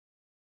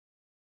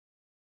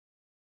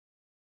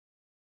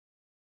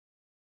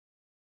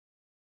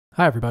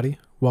Hi everybody,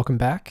 welcome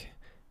back.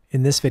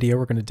 In this video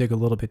we're going to dig a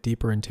little bit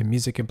deeper into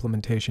music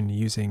implementation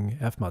using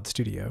FMOD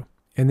Studio.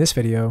 In this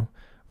video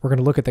we're going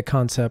to look at the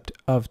concept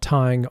of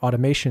tying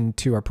automation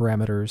to our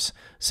parameters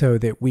so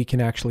that we can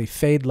actually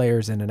fade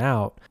layers in and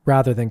out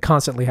rather than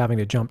constantly having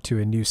to jump to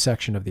a new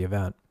section of the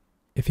event.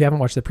 If you haven't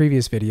watched the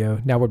previous video,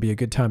 now would be a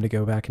good time to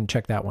go back and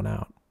check that one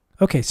out.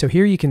 Okay, so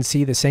here you can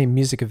see the same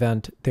music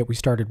event that we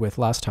started with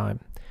last time.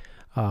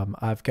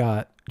 I've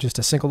got just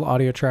a single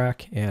audio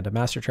track and a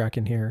master track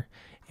in here.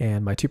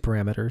 And my two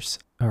parameters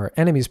are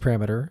enemies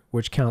parameter,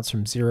 which counts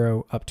from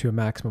 0 up to a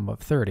maximum of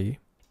 30,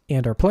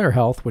 and our player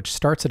health, which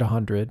starts at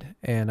 100,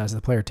 and as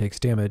the player takes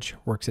damage,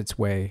 works its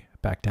way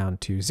back down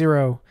to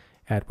 0,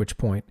 at which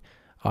point,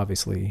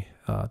 obviously,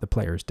 the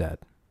player is dead.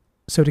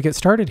 So to get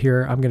started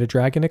here, I'm going to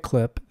drag in a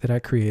clip that I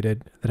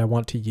created that I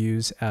want to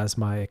use as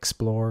my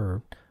explore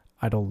or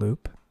idle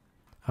loop,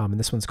 and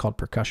this one's called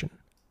percussion.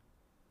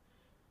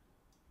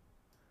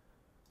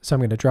 So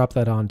I'm going to drop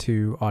that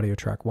onto audio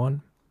track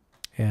 1.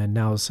 And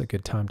now's a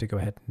good time to go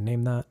ahead and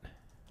name that.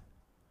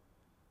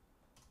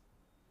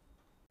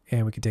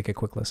 And we can take a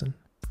quick listen.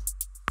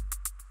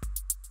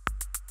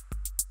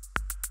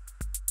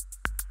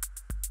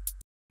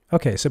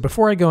 Okay, so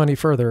before I go any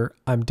further,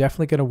 I'm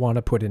definitely going to want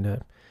to put in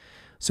a...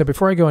 So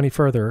before I go any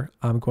further,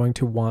 I'm going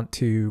to want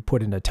to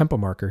put in a tempo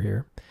marker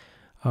here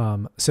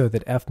so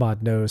that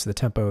FMOD knows the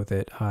tempo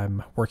that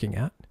I'm working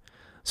at.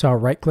 So I'll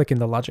right-click in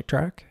the logic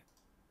track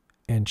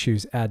and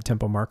choose Add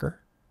Tempo Marker.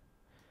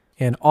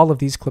 And all of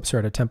these clips are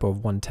at a tempo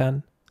of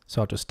 110. So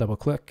I'll just double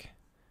click,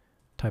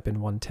 type in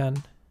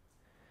 110.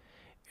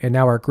 And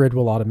now our grid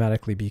will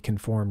automatically be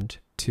conformed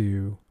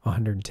to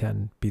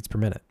 110 beats per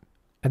minute.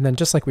 And then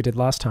just like we did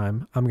last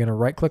time, I'm going to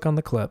right click on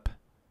the clip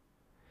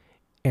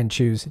and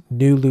choose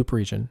New Loop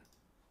Region.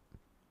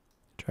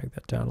 Drag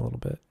that down a little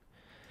bit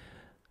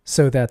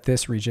so that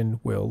this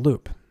region will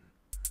loop.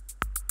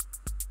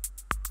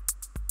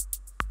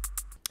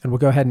 And we'll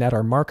go ahead and add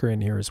our marker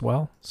in here as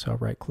well. So I'll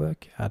right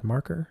click, Add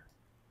Marker.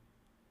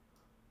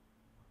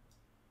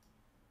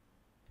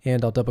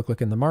 And I'll double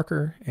click in the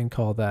marker and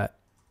call that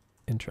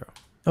intro.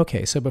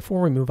 Okay, so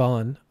before we move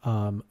on,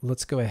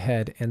 let's go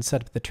ahead and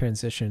set up the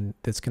transition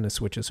that's going to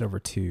switch us over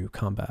to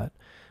combat.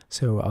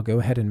 So I'll go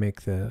ahead and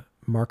make the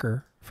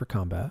marker for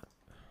combat.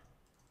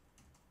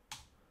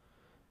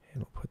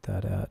 And we'll put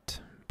that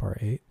at bar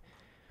 8.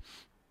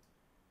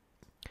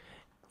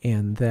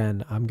 And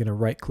then I'm going to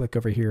right click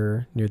over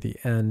here near the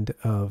end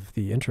of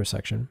the intro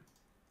section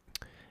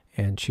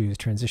and choose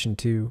transition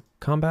to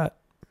combat.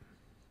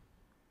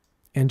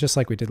 And just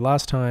like we did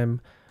last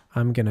time,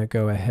 I'm going to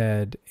go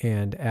ahead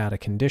and add a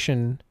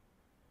condition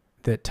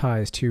that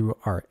ties to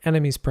our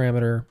enemies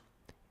parameter.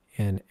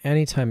 And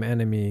anytime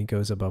enemy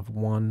goes above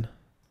 1,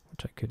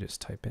 which I could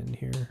just type in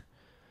here,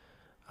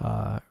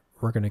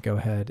 we're going to go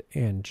ahead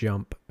and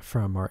jump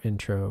from our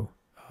intro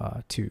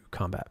to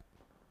combat.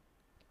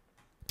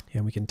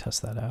 And we can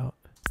test that out.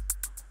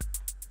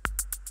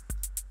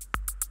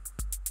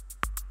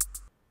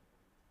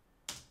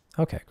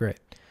 Okay, great.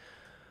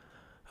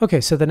 Okay,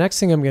 so the next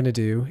thing I'm going to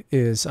do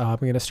is I'm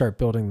going to start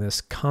building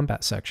this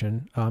combat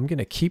section. I'm going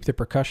to keep the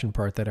percussion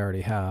part that I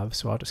already have,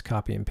 so I'll just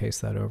copy and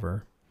paste that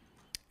over.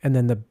 And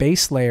then the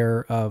base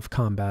layer of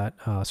combat,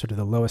 sort of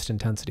the lowest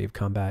intensity of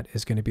combat,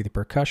 is going to be the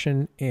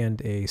percussion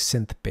and a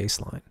synth bass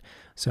line.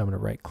 So I'm going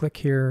to right click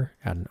here,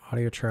 add an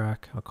audio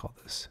track. I'll call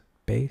this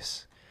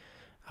bass.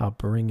 I'll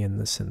bring in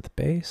the synth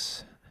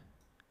bass.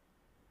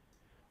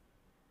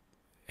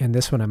 And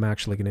this one I'm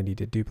actually going to need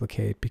to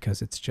duplicate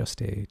because it's just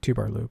a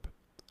 2-bar loop.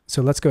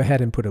 So let's go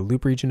ahead and put a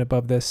loop region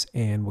above this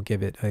and we'll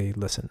give it a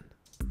listen.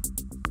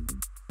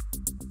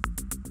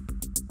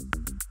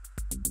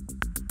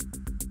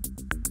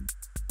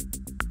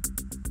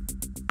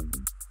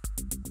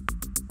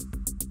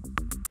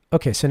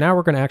 Okay, so now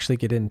we're going to actually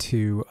get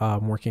into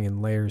working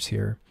in layers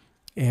here.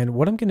 And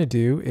what I'm going to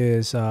do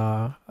is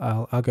I'll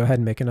go ahead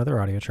and make another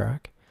audio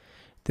track.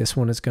 This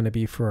one is going to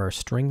be for our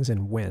strings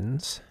and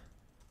winds.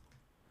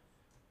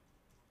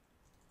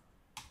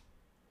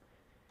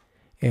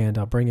 And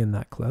I'll bring in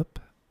that clip.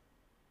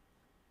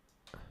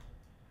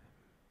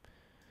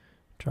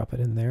 Drop it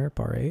in there,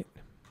 bar 8.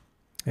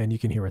 And you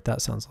can hear what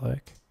that sounds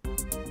like.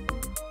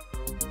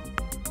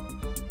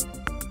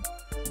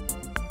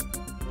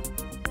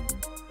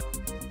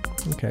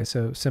 Okay,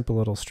 so simple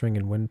little string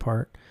and wind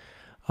part.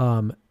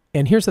 And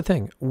here's the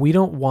thing. We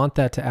don't want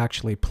that to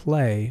actually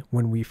play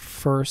when we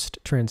first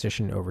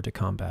transition over to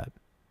combat.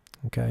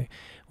 Okay?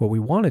 What we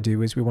want to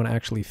do is we want to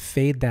actually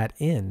fade that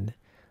in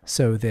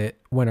so that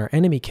when our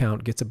enemy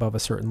count gets above a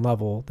certain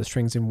level, the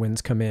strings and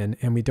winds come in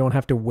and we don't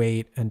have to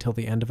wait until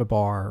the end of a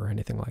bar or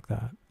anything like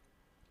that.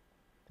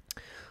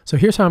 So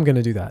here's how I'm going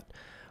to do that.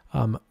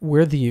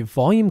 Where the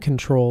volume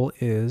control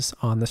is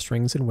on the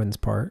strings and winds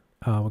part,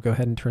 we'll go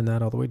ahead and turn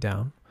that all the way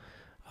down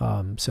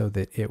so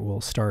that it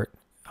will start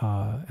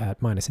at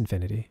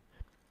 -infinity.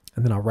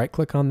 And then I'll right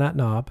click on that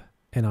knob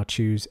and I'll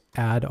choose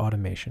Add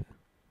Automation.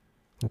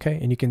 Okay,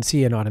 and you can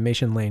see an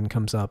automation lane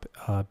comes up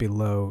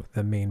below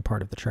the main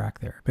part of the track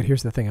there. But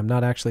here's the thing, I'm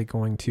not actually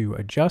going to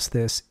adjust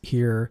this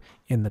here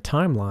in the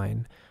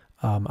timeline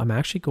I'm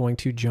actually going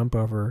to jump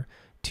over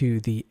to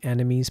the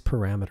enemies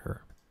parameter.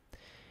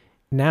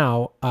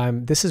 Now,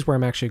 this is where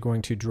I'm actually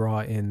going to draw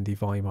in the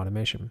volume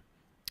automation.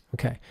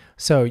 Okay,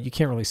 so you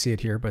can't really see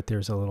it here, but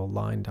there's a little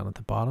line down at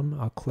the bottom.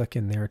 I'll click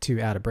in there to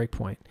add a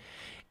breakpoint.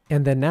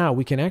 And then now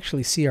we can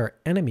actually see our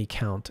enemy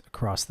count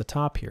across the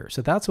top here.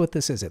 So that's what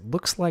this is. It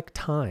looks like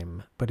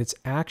time, but it's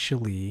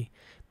actually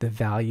the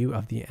value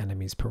of the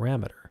enemy's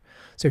parameter.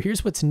 So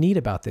here's what's neat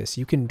about this.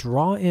 You can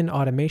draw in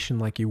automation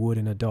like you would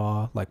in a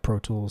DAW, like Pro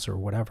Tools or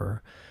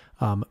whatever.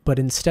 But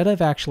instead of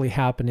actually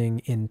happening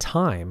in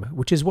time,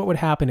 which is what would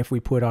happen if we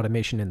put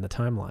automation in the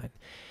timeline,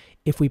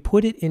 if we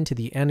put it into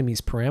the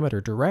enemy's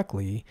parameter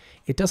directly,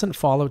 it doesn't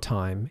follow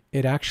time.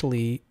 It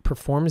actually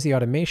performs the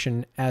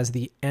automation as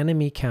the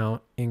enemy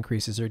count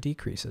increases or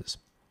decreases.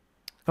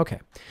 Okay,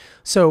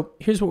 so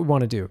here's what we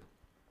want to do.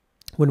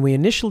 When we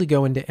initially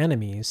go into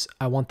enemies,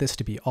 I want this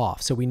to be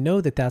off. So we know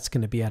that that's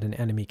going to be at an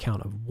enemy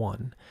count of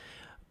 1.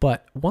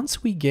 But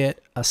once we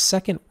get a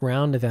second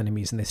round of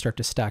enemies and they start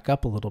to stack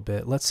up a little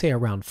bit, let's say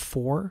around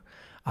 4,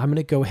 I'm going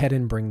to go ahead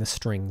and bring the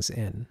strings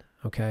in.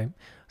 Okay,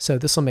 so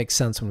this will make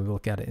sense when we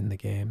look at it in the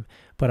game.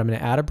 But I'm going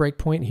to add a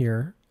breakpoint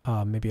here,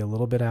 maybe a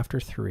little bit after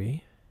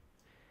 3.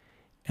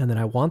 And then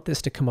I want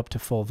this to come up to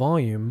full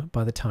volume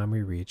by the time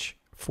we reach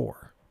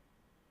 4.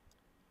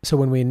 So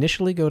when we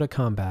initially go to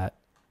combat,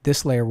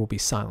 this layer will be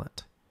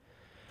silent.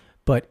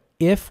 But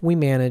if we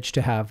manage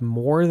to have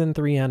more than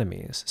 3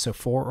 enemies, so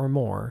 4 or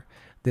more,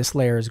 this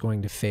layer is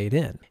going to fade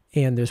in.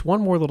 And there's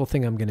one more little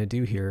thing I'm going to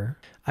do here.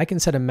 I can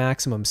set a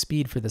maximum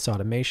speed for this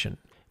automation,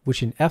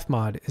 which in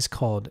FMOD is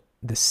called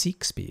the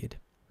seek speed.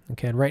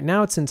 Okay, and right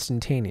now it's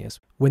instantaneous.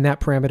 When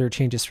that parameter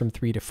changes from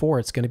 3 to 4,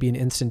 it's going to be an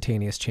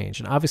instantaneous change.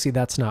 And obviously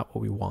that's not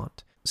what we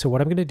want. So what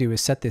I'm going to do is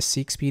set this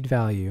seek speed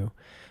value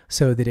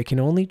so that it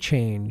can only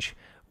change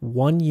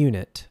 1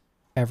 unit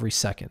every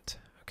second.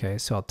 Okay,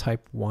 so I'll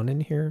type 1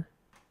 in here.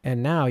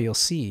 And now you'll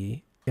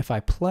see if I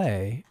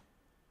play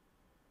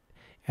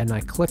and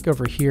I click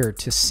over here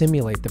to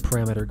simulate the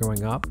parameter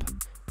going up,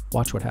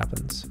 watch what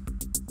happens.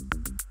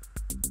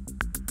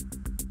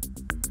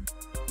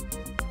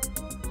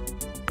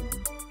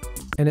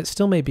 And it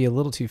still may be a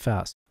little too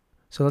fast.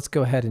 So let's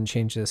go ahead and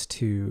change this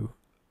to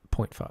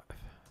 0.5.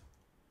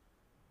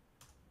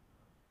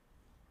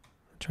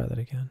 Try that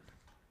again.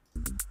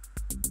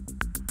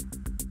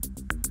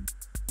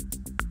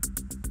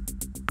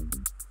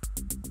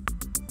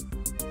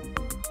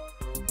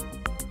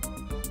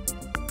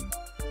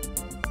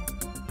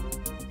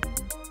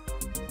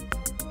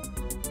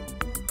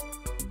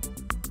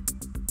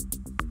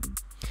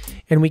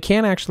 And we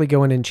can actually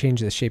go in and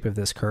change the shape of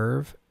this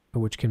curve,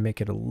 which can make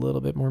it a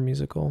little bit more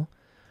musical.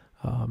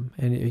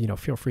 And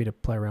feel free to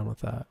play around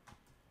with that.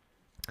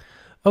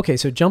 Okay,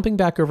 so jumping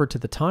back over to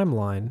the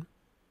timeline,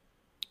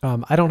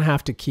 I don't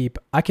have to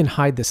I can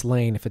hide this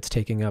lane if it's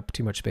taking up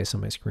too much space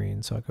on my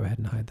screen, so I'll go ahead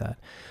and hide that.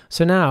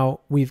 So now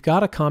we've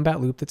got a combat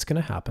loop that's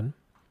going to happen.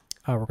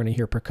 We're going to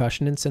hear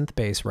percussion and synth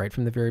bass right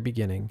from the very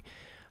beginning.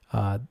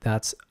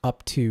 That's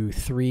up to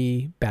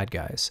 3 bad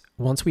guys.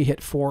 Once we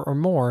hit 4 or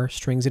more,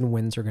 strings and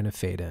winds are going to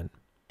fade in.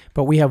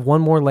 But we have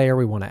one more layer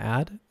we want to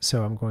add,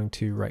 so I'm going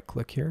to right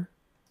click here,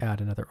 add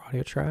another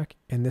audio track,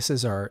 and this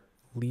is our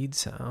lead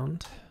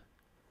sound.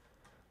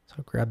 So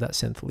I'll grab that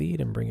synth lead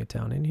and bring it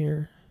down in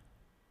here.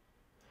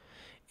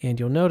 And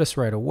you'll notice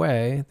right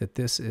away that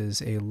this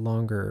is a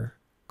longer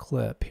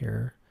clip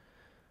here.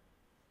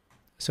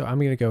 So I'm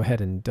going to go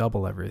ahead and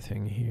double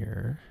everything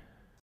here.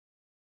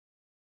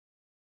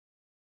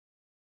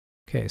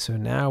 Okay, so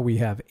now we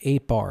have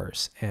 8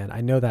 bars, and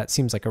I know that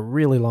seems like a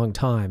really long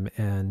time,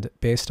 and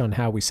based on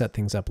how we set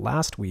things up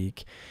last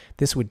week,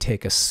 this would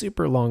take a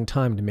super long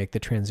time to make the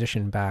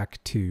transition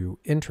back to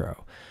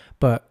intro.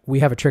 But we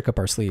have a trick up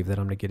our sleeve that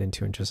I'm going to get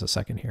into in just a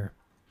second here.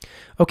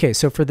 Okay,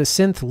 so for the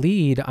synth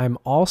lead, I'm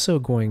also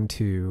going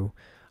to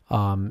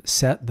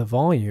set the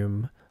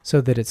volume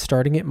so that it's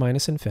starting at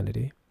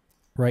 -infinity.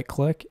 Right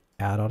click,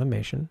 add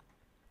automation.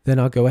 Then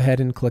I'll go ahead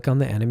and click on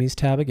the enemies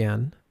tab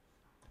again,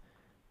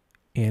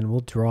 and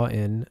we'll draw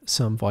in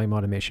some volume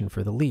automation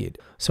for the lead.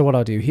 So what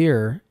I'll do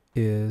here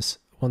is,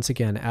 once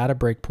again, add a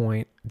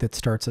breakpoint that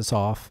starts us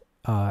off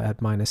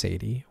at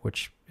 -80,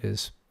 which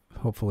is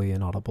hopefully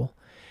inaudible.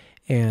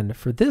 And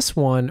for this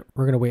one,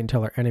 we're going to wait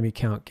until our enemy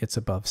count gets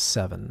above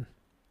 7.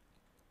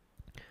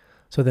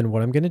 So then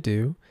what I'm going to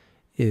do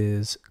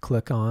is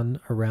click on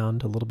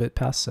around a little bit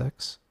past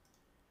 6,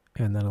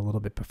 and then a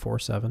little bit before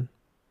 7.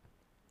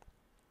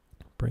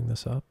 Bring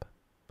this up.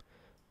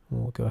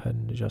 We'll go ahead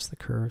and adjust the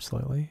curve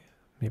slightly.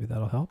 Maybe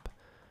that'll help.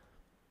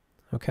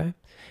 Okay.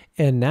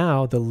 And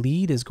now the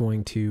lead is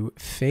going to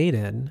fade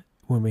in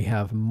when we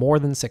have more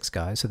than 6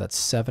 guys, so that's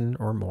 7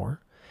 or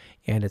more,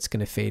 and it's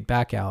going to fade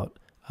back out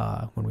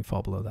when we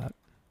fall below that.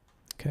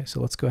 Okay, so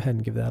let's go ahead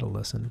and give that a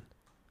listen.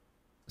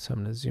 So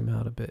I'm going to zoom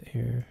out a bit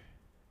here.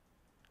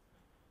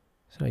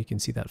 So now you can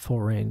see that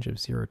full range of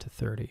 0 to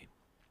 30.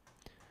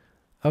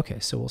 Okay,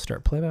 so we'll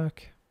start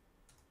playback.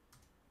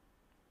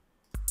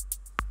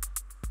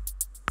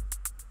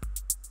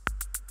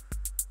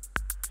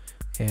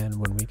 And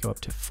when we go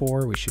up to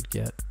 4, we should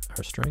get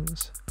our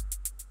strings.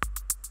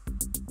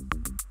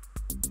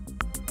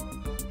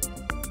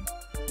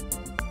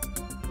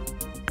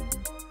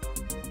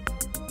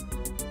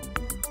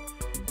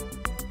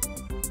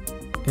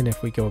 And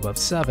if we go above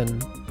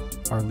 7,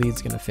 our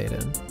lead's going to fade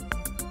in.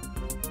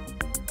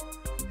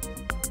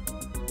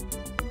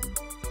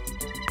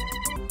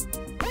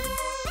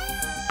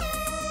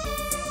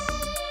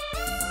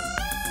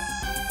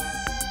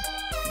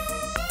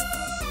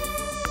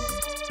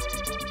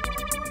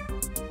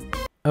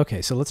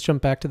 Okay, so let's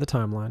jump back to the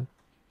timeline.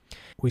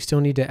 We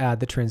still need to add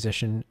the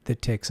transition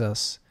that takes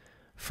us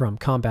from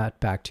combat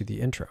back to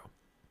the intro.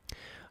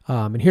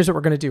 And here's what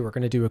we're going to do. We're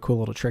going to do a cool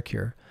little trick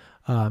here.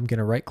 I'm going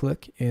to right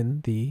click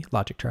in the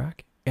logic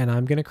track, and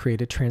I'm going to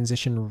create a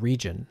transition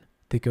region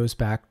that goes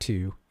back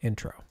to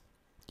intro.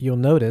 You'll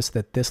notice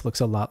that this looks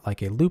a lot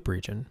like a loop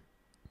region.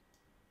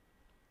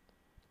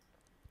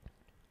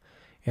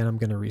 And I'm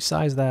going to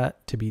resize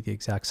that to be the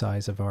exact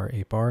size of our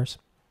 8 bars.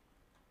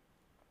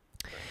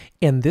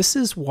 And this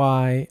is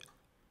why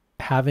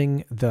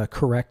having the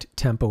correct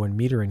tempo and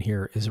meter in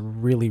here is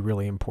really,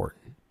 really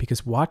important,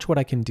 because watch what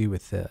I can do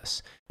with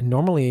this.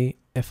 Normally,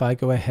 if I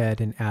go ahead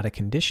and add a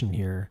condition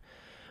here,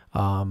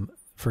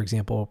 for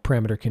example,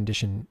 parameter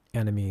condition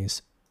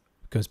enemies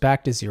goes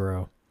back to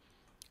 0,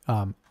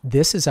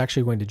 this is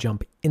actually going to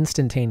jump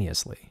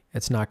instantaneously.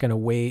 It's not going to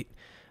wait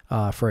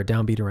for a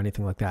downbeat or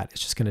anything like that.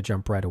 It's just going to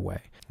jump right away.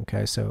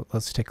 Okay, so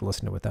let's take a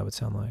listen to what that would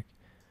sound like.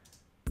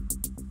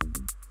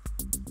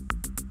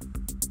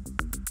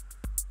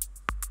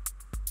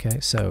 Okay,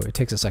 so it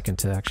takes a second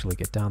to actually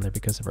get down there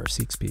because of our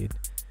seek speed.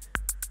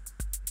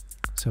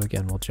 So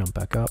again, we'll jump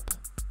back up.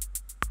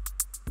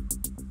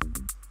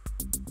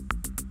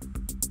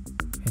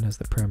 And as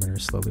the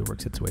parameter slowly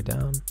works its way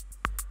down,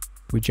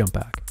 we jump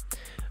back.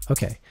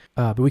 Okay,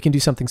 but we can do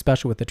something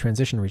special with the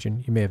transition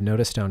region. You may have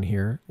noticed down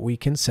here, we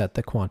can set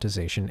the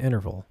quantization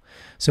interval.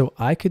 So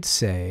I could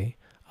say,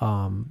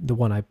 the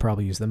one I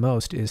probably use the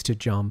most is to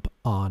jump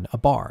on a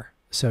bar.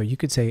 So you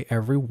could say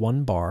every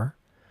 1 bar,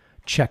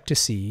 check to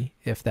see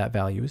if that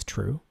value is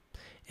true.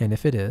 And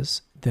if it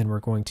is, then we're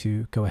going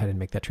to go ahead and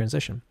make that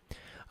transition.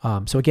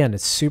 So again,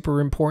 it's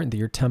super important that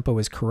your tempo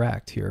is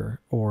correct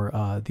here,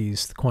 or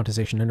these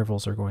quantization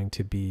intervals are going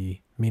to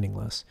be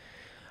meaningless.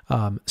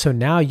 So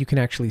now you can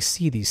actually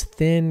see these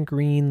thin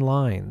green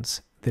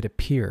lines that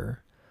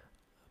appear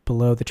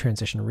below the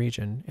transition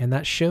region. And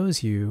that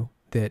shows you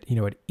that,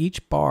 at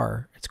each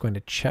bar, it's going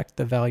to check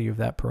the value of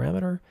that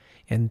parameter,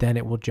 and then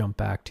it will jump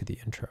back to the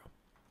intro.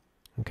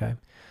 Okay.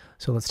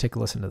 So let's take a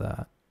listen to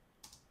that.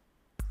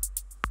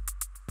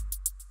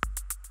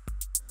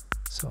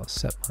 So I'll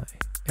set my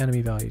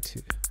enemy value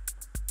to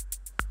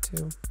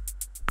 2.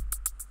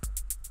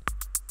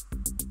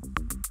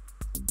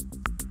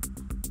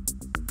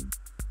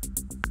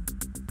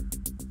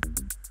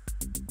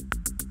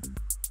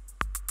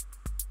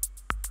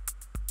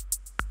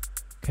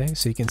 Okay,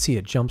 so you can see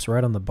it jumps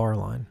right on the bar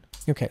line.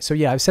 Okay, so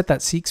yeah, I've set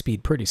that seek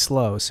speed pretty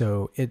slow,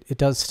 so it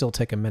does still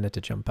take a minute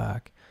to jump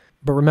back.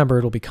 But remember,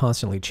 it'll be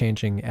constantly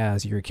changing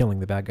as you're killing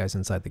the bad guys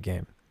inside the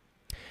game.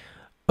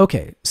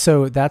 Okay,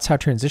 so that's how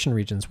transition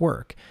regions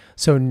work.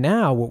 So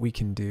now what we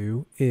can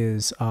do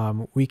is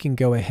we can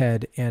go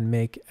ahead and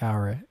make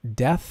our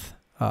death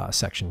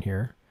section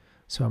here.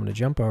 So I'm going to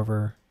jump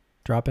over,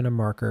 drop in a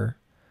marker,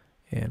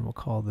 and we'll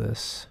call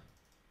this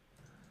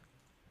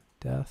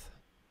death.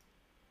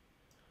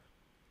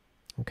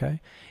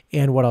 Okay,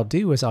 and what I'll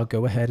do is I'll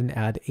go ahead and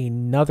add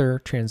another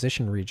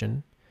transition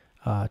region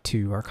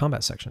to our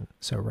combat section.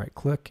 So right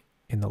click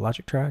in the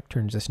logic track,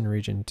 transition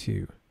region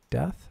to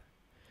death.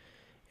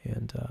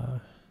 And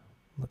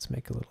let's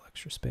make a little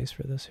extra space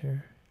for this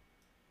here.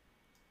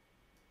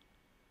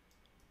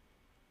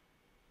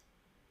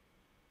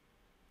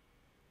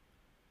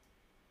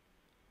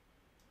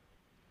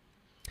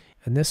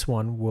 And this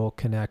one will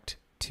connect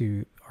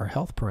to our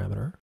health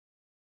parameter.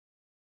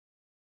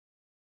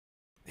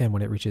 And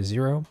when it reaches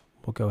 0,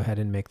 we'll go ahead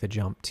and make the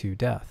jump to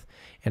death.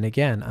 And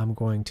again, I'm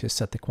going to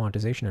set the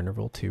quantization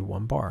interval to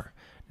 1 bar.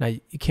 Now,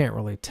 you can't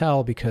really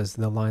tell because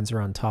the lines are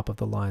on top of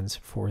the lines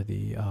for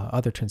the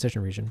other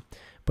transition region,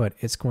 but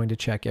it's going to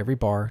check every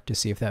bar to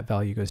see if that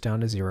value goes down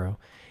to 0.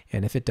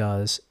 And if it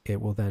does,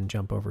 it will then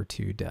jump over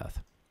to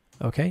death.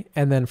 Okay,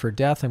 and then for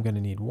death, I'm going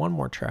to need 1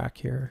 more track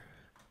here,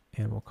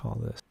 and we'll call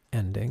this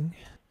ending.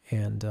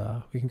 And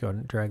we can go ahead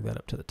and drag that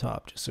up to the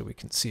top just so we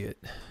can see it.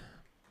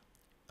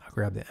 I'll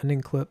grab the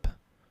ending clip,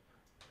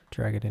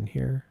 drag it in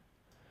here,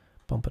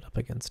 bump it up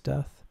against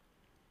death.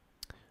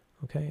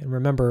 Okay, and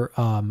remember,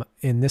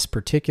 in this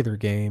particular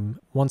game,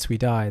 once we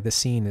die, the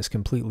scene is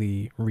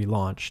completely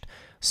relaunched.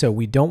 So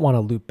we don't want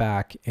to loop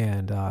back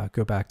and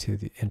go back to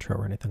the intro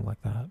or anything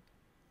like that.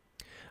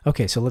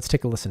 Okay, so let's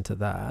take a listen to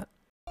that.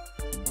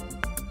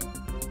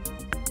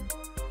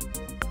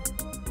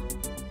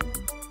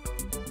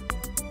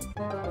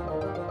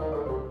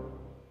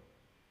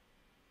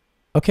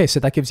 Okay, so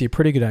that gives you a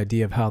pretty good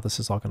idea of how this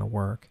is all going to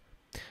work.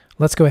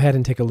 Let's go ahead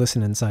and take a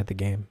listen inside the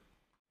game.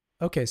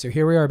 Okay, so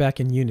here we are back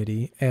in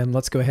Unity, and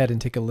let's go ahead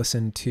and take a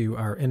listen to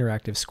our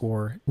interactive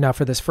score. Now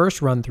for this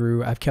first run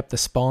through, I've kept the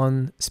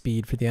spawn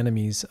speed for the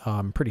enemies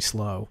pretty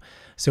slow,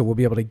 so we'll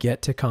be able to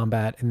get to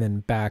combat and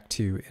then back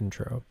to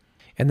intro.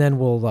 And then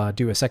we'll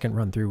do a second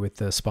run through with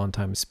the spawn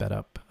time sped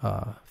up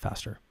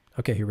faster.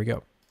 Okay, here we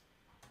go.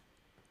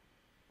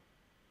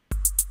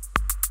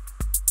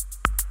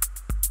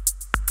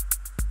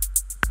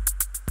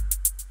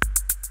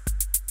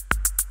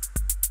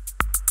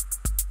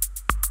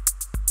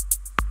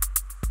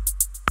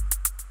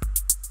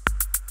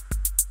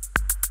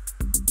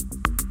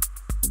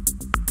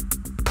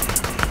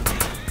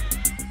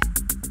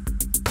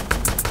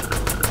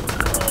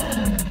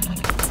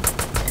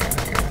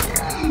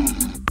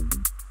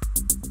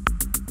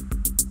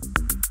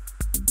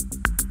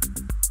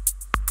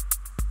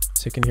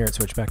 you can hear it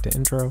switch back to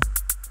intro.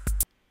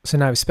 So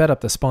now I've sped up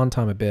the spawn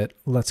time a bit.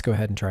 Let's go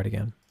ahead and try it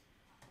again.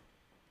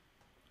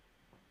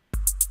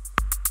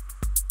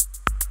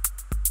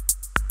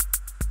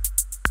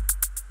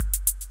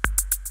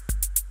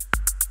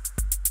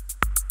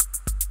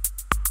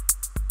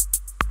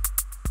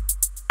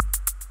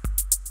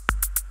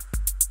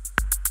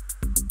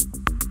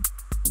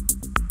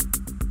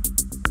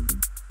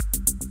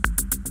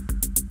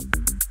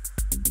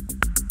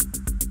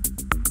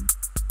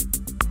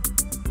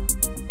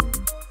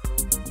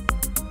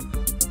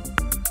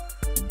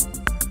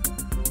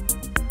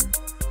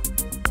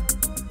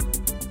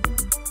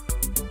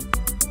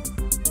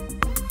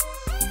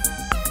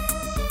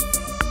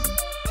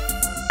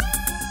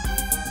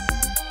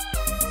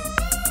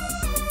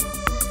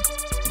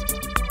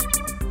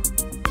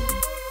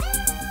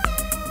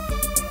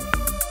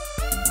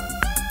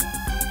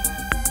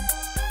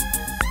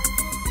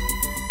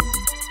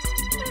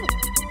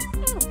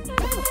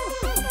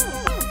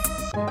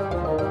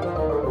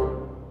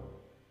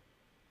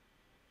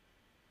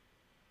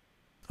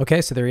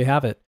 Okay, so there you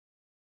have it.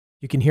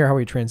 You can hear how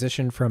we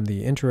transition from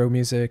the intro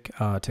music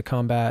to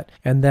combat,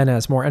 and then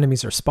as more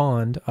enemies are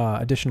spawned,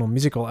 additional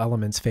musical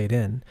elements fade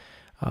in.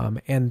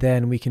 And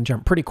then we can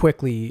jump pretty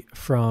quickly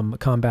from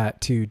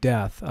combat to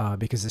death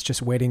because it's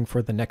just waiting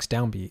for the next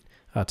downbeat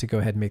to go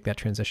ahead and make that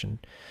transition.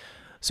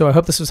 So I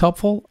hope this was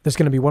helpful. There's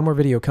going to be one more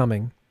video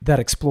coming that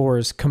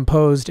explores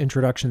composed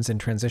introductions and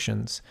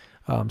transitions.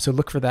 So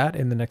look for that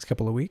in the next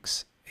couple of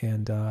weeks,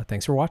 and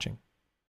thanks for watching.